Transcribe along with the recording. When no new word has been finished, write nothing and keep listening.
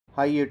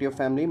Hi YouTube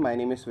family, my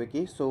name is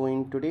Vicky. So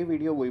in today's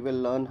video we will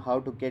learn how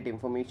to get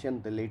information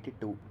related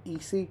to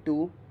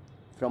EC2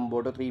 from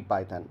Boto3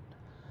 Python.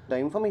 The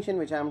information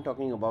which I am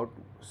talking about,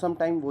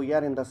 sometimes we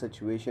are in the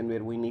situation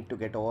where we need to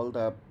get all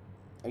the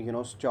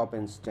stop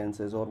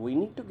instances, or we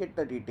need to get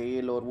the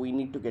detail, or we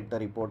need to get the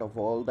report of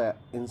all the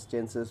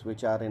instances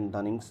which are in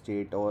running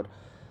state, or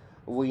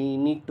we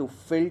need to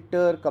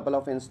filter couple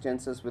of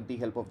instances with the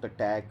help of the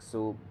tags.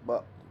 So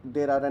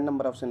there are a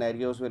number of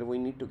scenarios where we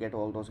need to get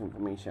all those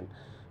information.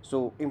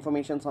 So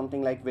information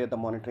something like where the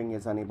monitoring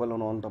is enabled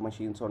on all the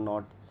machines or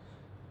not.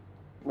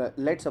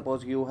 Let's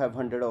suppose you have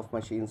 100 of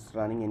machines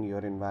running in your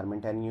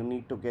environment and you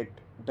need to get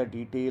the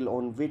detail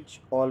on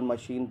which all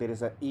machine there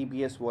is a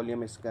EBS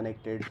volume is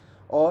connected,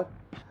 or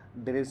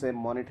there is a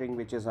monitoring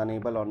which is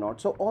unable or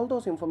not. So all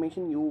those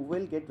information you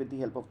will get with the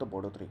help of the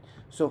Boto3.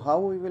 So how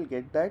we will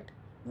get that,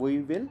 we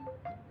will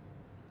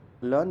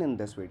learn in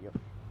this video.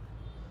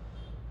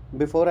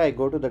 Before I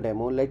go to the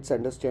demo, let's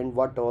understand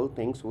what all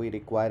things we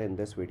require in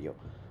this video.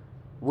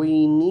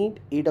 We need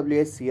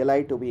AWS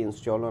CLI to be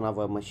installed on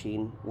our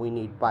machine. We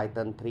need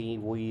Python 3.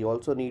 We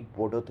also need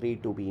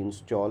Boto3 to be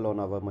installed on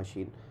our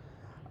machine.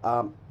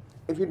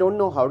 If you don't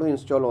know how to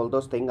install all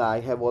those things, I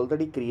have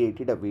already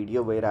created a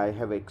video where I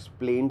have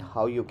explained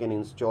how you can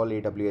install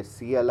AWS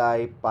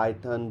CLI,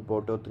 Python,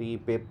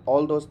 Boto3, pip,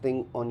 all those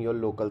things on your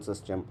local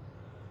system.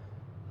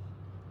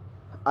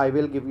 I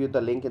will give you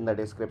the link in the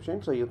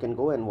description, so you can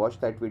go and watch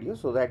that video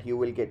so that you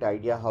will get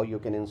idea how you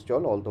can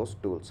install all those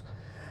tools.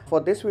 For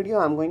this video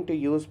I'm going to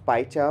use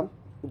PyCharm.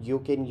 You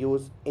can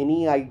use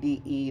any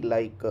IDE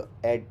like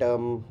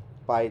Atom,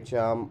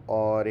 PyCharm,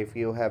 or if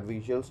you have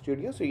Visual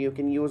Studio, so you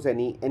can use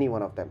any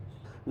one of them.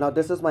 Now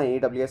this is my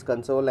AWS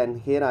console, and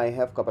here I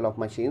have couple of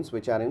machines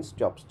which are in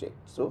stop state,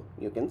 so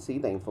you can see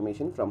the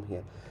information from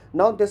here.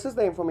 Now this is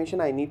the information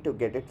I need to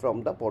get it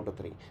from the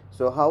Boto3.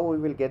 So how we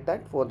will get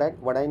that? For that,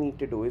 what I need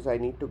to do is I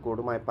need to go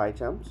to my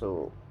PyCharm.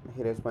 So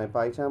here is my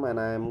PyCharm, and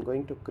I am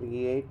going to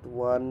create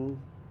one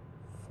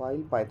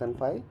file, Python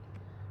file,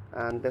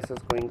 and this is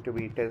going to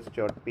be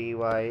test.py,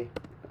 or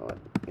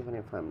even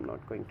if I'm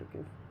not going to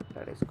give,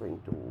 that is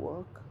going to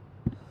work.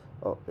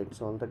 Oh,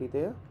 it's already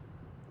there.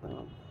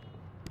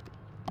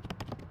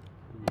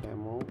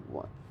 Demo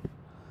 1.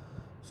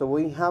 So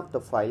we have the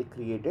file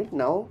created.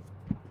 Now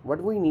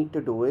what we need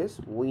to do is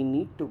we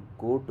need to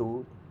go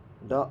to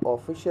the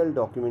official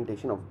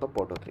documentation of the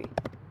Boto3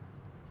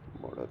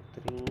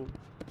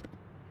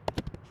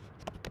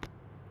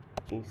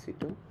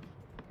 EC2.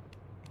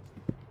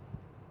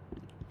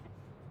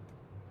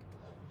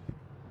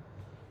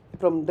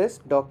 From this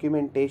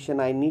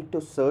documentation I need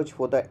to search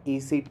for the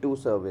EC2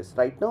 service.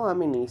 Right now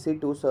I'm in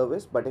EC2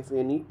 service, but if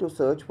you need to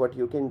search, what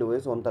you can do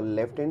is on the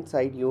left hand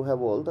side you have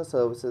all the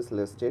services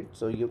listed,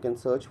 so you can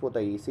search for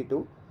the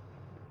EC2,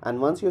 and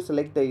once you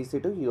select the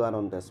EC2 you are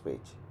on this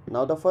page.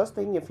 Now the first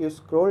thing, if you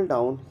scroll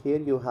down, here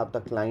you have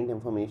the client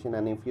information,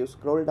 and if you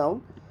scroll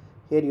down,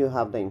 here you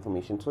have the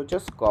information. So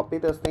just copy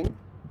this thing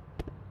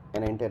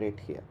and enter it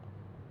here.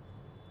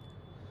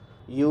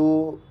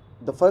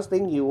 The first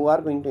thing, you are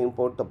going to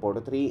import the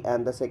Boto3,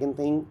 and the second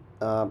thing,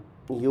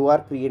 you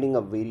are creating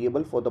a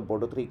variable for the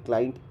Boto3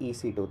 client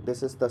EC2.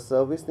 This is the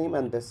service name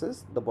and this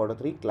is the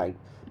Boto3 client,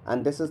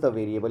 and this is the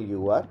variable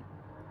you are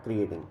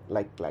creating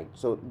like client.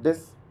 So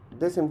this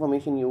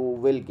information you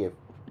will give,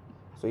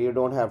 so you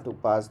don't have to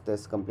pass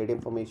this complete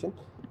information.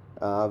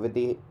 With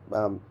the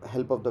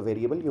help of the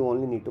variable, you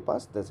only need to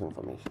pass this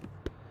information.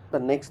 The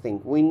next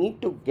thing, we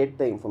need to get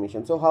the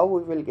information. So how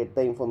we will get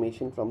the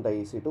information from the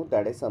EC2?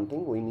 That is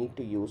something we need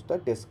to use the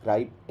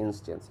describe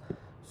instance.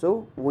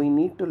 So we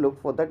need to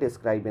look for the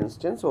describe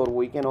instance, or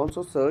we can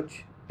also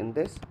search in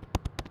this.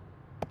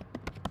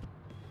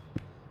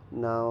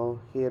 Now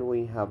here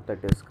we have the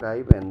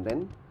describe and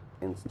then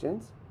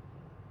instance.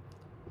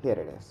 Here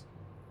it is.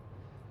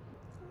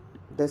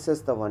 This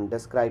is the one,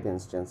 describe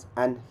instance,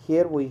 and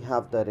here we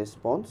have the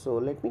response. So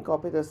let me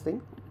copy this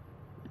thing.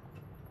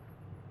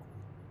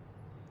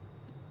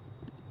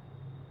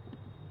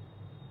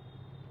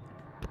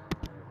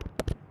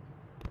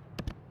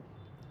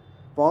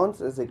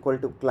 Response is equal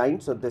to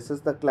client, so this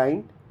is the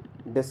client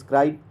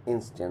describe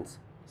instance.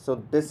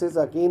 So this is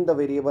again the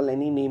variable,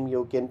 any name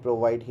you can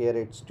provide here,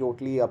 it's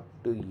totally up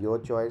to your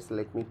choice.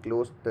 Let me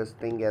close this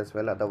thing as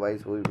well,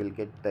 otherwise we will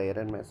get the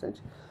error message.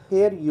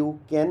 Here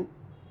you can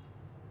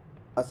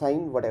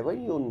assign whatever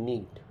you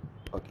need.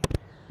 Okay,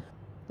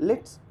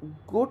 let's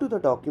go to the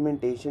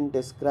documentation,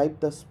 describe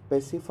the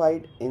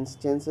specified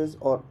instances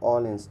or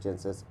all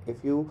instances.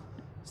 If you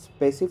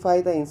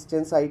specify the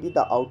instance ID,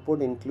 the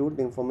output include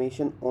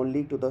information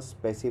only to the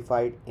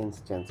specified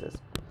instances.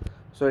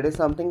 So it is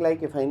something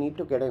like, if I need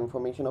to get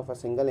information of a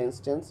single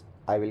instance,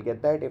 I will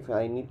get that. If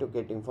I need to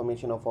get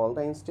information of all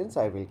the instance,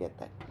 I will get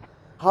that.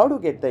 How to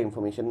get the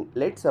information?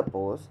 Let's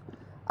suppose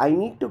I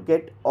need to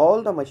get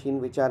all the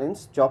machine which are in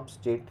stop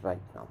state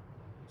right now.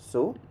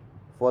 So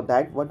for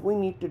that, what we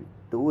need to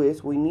do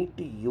is we need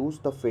to use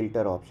the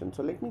filter option.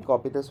 So let me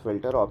copy this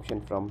filter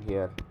option from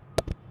here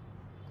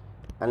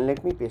and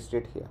let me paste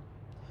it here.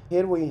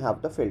 Here we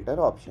have the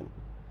filter option.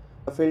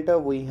 The filter,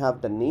 we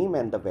have the name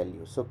and the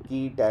value. So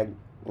key tag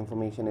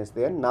information is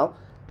there. Now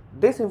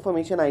this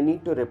information I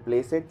need to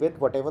replace it with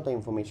whatever the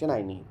information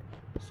I need.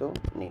 So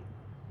name.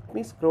 Let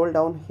me scroll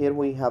down. Here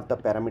we have the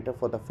parameter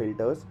for the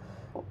filters.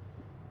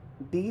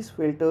 These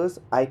filters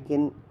I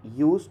can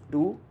use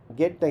to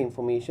get the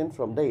information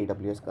from the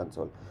AWS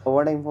console.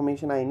 What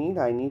information I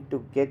need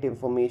to get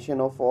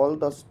information of all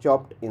the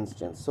stopped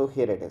instance. So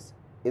here it is,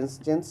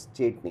 instance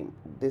state name.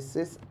 This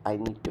is I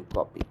need to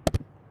copy.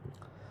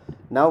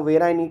 Now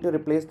where I need to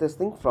replace this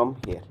thing, from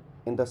here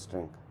in the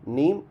string,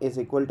 name is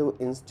equal to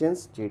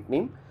instance state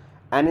name,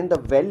 and in the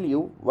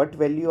value, what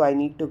value I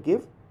need to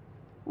give,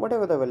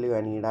 whatever the value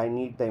I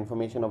need the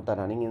information of the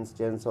running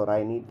instance, or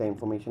I need the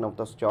information of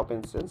the stop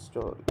instance.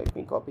 So let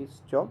me copy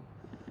stop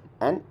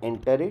and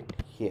enter it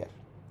here.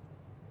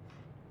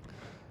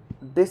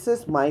 This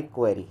is my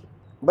query,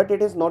 but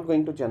it is not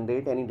going to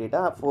generate any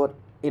data.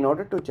 In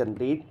order to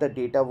generate the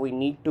data, we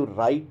need to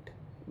write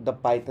the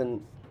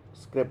Python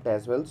script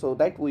as well, so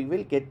that we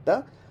will get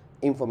the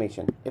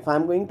information. If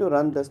I'm going to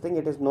run this thing,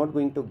 it is not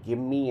going to give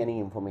me any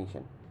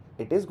information.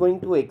 It is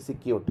going to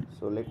execute.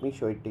 So let me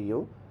show it to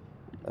you.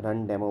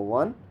 Run demo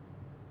 1.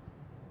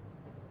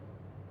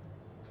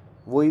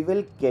 We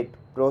will get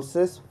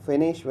process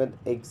finish with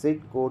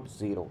exit code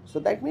 0. So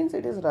that means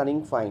it is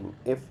running fine.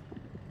 If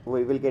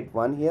we will get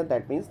 1 here,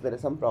 that means there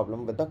is some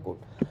problem with the code.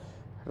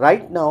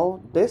 Right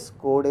now this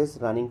code is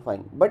running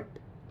fine, but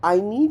I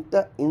need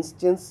the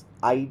instance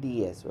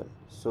ID as well.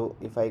 So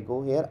if I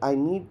go here, I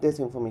need this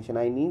information.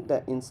 I need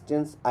the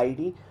instance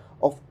ID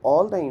of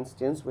all the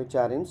instances which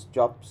are in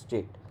stop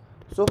state.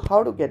 So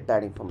how to get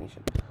that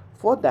information?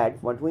 For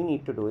that, what we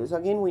need to do is,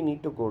 again we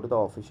need to go to the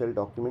official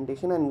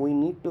documentation and we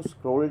need to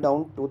scroll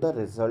down to the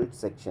result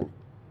section.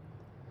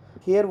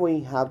 Here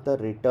we have the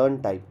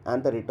return type,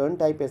 and the return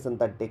type is in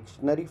the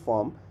dictionary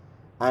form,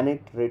 and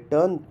it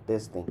returns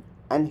this thing.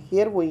 And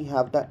here we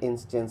have the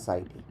instance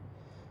ID.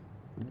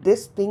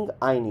 This thing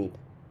I need,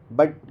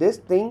 but this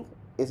thing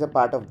is a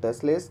part of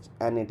this list,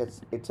 and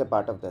it's a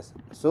part of this.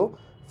 So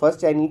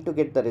first I need to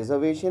get the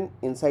reservation.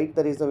 Inside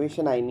the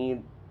reservation I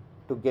need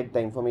to get the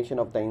information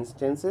of the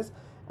instances,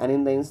 and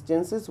in the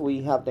instances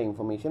we have the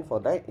information for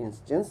the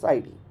instance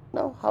ID.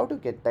 Now how to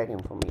get that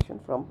information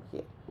from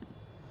here?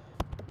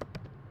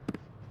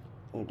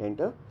 Hit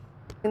enter.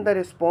 In the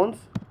response,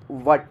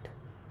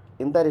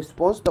 in the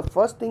response, the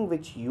first thing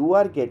which you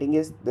are getting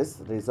is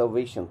this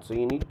reservation. So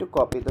you need to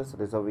copy this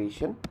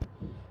reservation,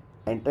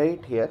 enter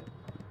it here.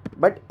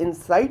 But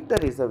inside the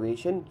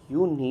reservation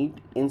you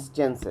need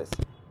instances.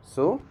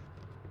 So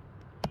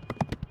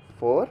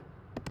for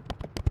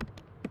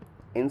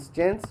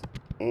instance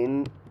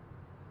in,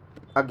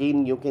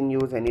 again you can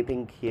use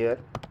anything here,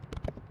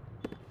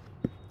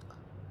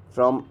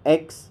 from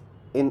X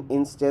in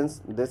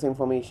instance, this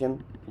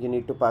information you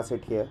need to pass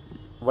it here.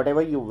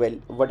 Whatever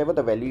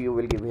the value you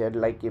will give here,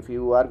 like if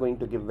you are going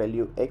to give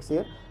value X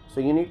here, so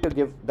you need to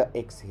give the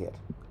X here.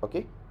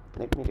 Okay,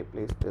 let me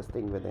replace this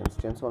thing with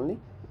instance only.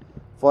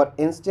 For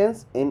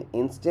instance in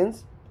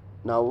instance,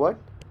 now what?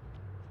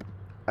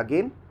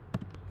 Again,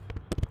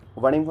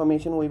 what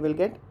information we will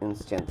get?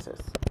 Instances.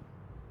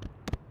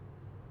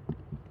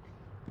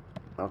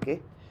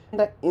 Okay, in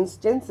the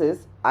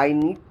instances I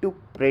need to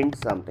print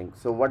something.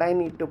 So what I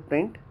need to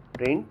print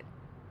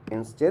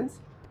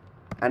instance.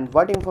 And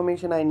what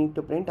information I need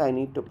to print? I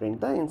need to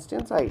print the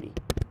instance ID.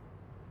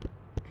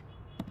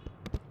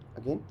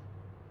 Again,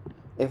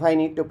 if I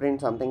need to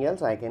print something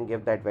else, I can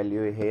give that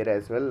value here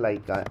as well,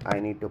 like I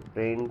need to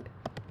print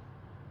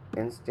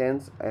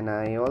instance, and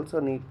I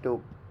also need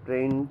to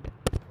print,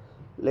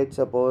 let's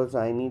suppose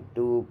I need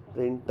to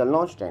print the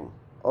launch time,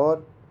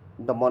 or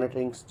the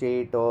monitoring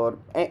state, or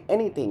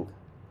anything,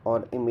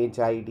 or image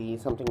ID,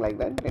 something like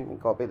that. Let me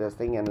copy this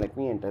thing and let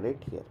me enter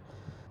it here.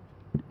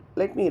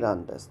 Let me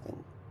run this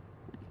thing.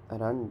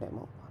 Run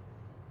demo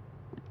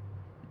 1.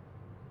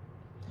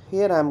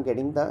 Here I am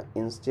getting the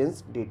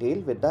instance detail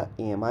with the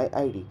AMI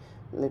ID.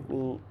 Let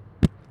me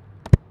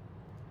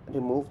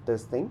remove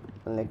this thing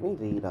and let me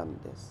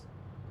rerun this,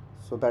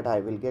 so that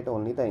I will get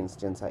only the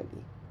instance ID.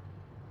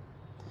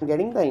 I'm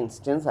getting the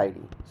instance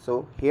ID.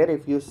 So here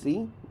if you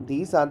see,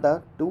 these are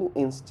the two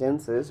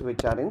instances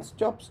which are in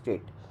stop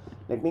state.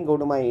 Let me go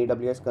to my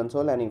AWS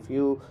console, and if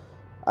you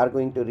are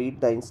going to read,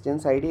 the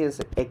instance ID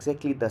is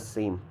exactly the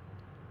same.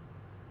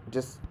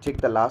 Just check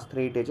the last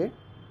 3 digits,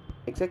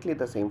 exactly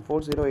the same,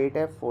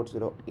 408F,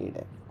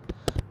 408F.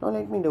 Now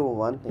let me do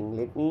one thing.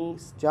 Let me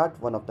start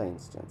one of the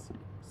instances.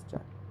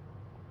 Start.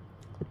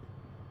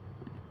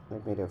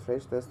 Let me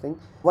refresh this thing.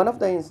 One of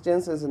the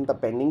instances is in the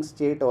pending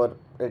state, or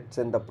it's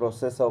in the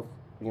process of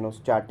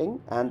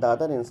starting, and the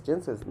other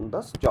instance is in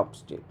the stop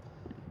state.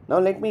 Now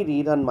let me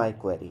rerun my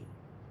query.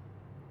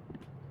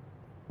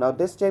 Now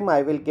this time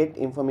I will get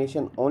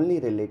information only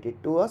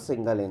related to a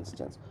single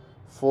instance,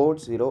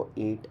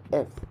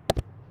 408F.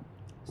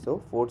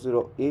 So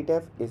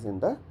 408F is in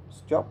the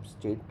stop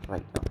state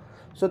right now.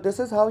 So this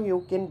is how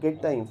you can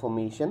get the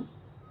information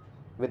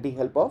with the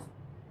help of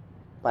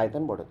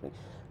Python Boto3.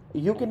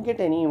 You can get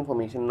any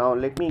information. Now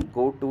let me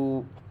go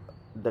to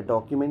the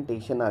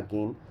documentation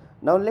again.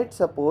 Now let's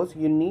suppose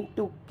you need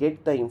to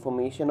get the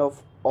information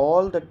of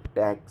all the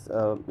tags.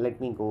 Let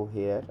me go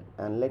here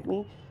and let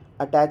me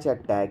attach a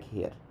tag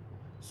here.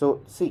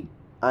 So see,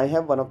 I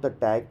have one of the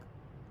tag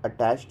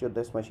attached to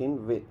this machine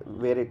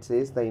where it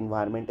says the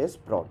environment is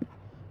prod.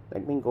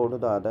 Let me go to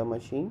the other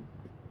machine.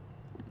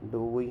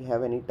 Do we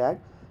have any tag?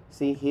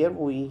 See, here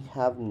we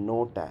have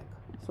no tag.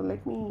 So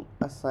let me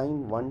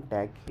assign one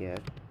tag here.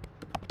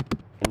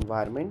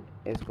 Environment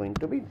is going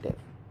to be dev.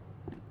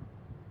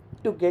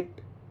 To get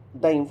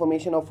the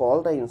information of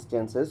all the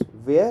instances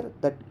where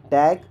the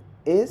tag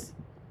is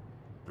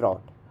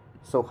prod.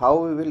 So how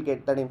we will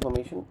get that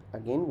information?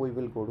 Again, we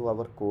will go to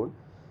our code.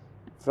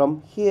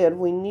 From here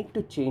we need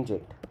to change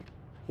it.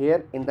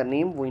 Here in the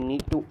name we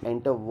need to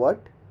enter what?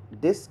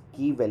 This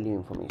key value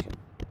information,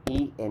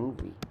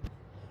 env.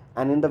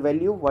 And in the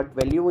value, what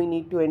value we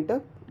need to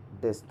enter?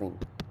 This thing.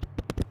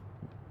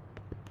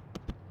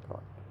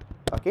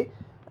 Okay,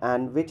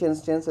 and which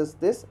instance is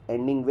this?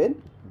 Ending with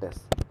this.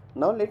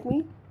 Now let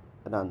me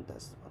run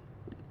this one.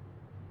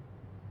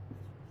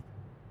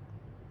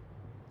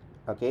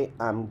 Okay,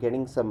 I'm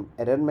getting some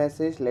error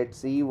message. Let's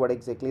see what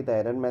exactly the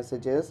error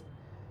message is.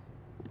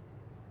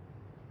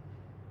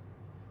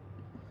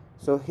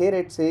 So here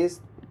it says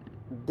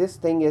this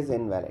thing is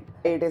invalid.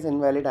 It is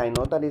invalid, I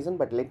know the reason,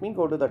 but let me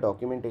go to the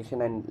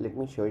documentation and let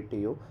me show it to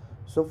you.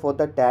 So for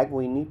the tag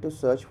we need to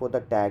search for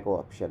the tag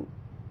option.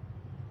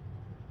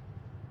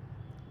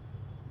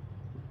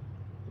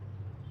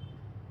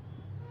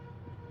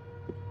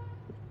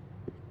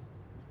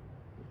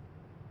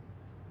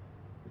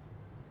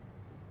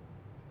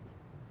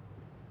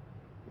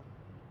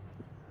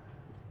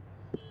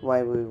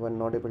 Why we were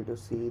not able to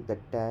see the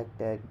tag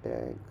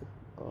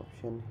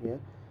option here?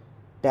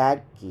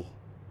 Tag key,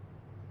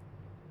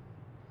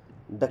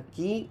 the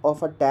key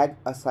of a tag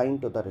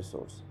assigned to the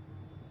resource.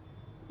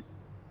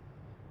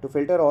 To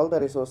filter all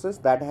the resources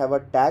that have a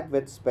tag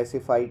with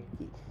specified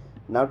key.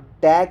 Now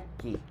tag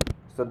key,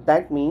 so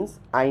that means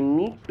I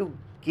need to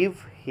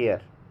give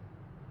here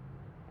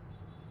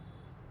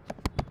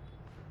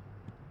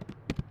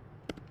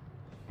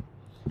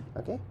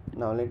okay.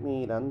 Now let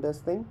me run this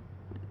thing.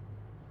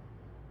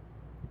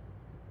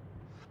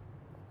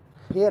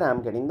 Here I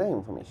am getting the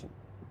information.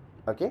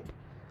 Okay,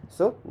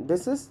 so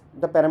this is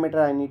the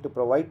parameter I need to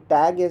provide.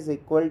 Tag is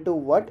equal to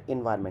what?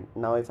 Environment.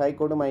 Now if I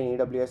go to my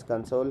AWS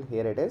console,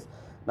 here it is.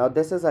 Now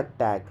this is a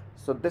tag,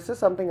 so this is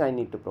something I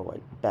need to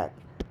provide. Tag,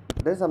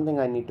 this is something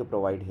I need to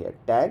provide here.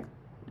 Tag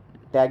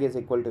is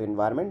equal to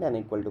environment and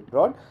equal to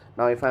prod.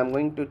 Now if I am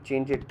going to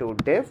change it to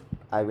dev,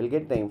 I will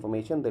get the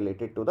information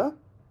related to the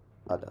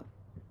other.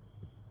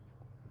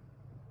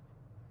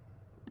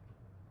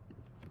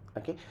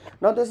 Okay,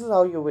 now this is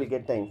how you will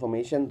get the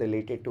information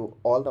related to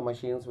all the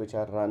machines which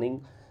are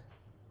running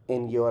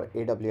in your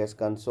AWS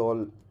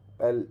console.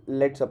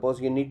 Let's suppose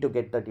you need to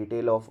get the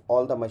detail of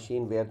all the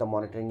machine where the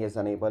monitoring is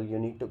enabled. You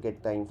need to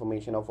get the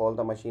information of all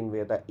the machine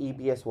where the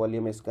EBS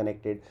volume is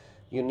connected.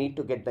 You need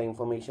to get the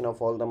information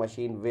of all the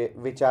machine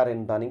which are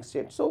in running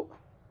state. So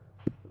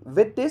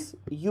with this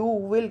you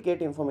will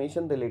get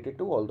information related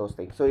to all those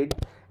things. So it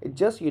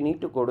just you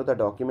need to go to the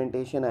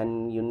documentation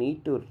and you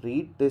need to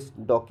read this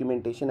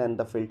documentation and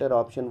the filter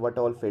option, what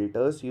all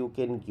filters you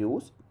can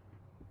use.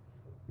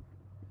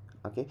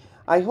 Okay,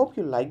 I hope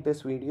you like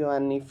this video,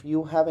 and if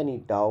you have any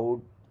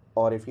doubt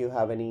or if you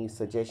have any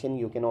suggestion,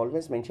 you can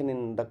always mention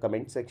in the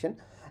comment section.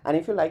 And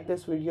if you like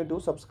this video, do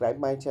subscribe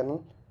my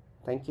channel.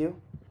 Thank you.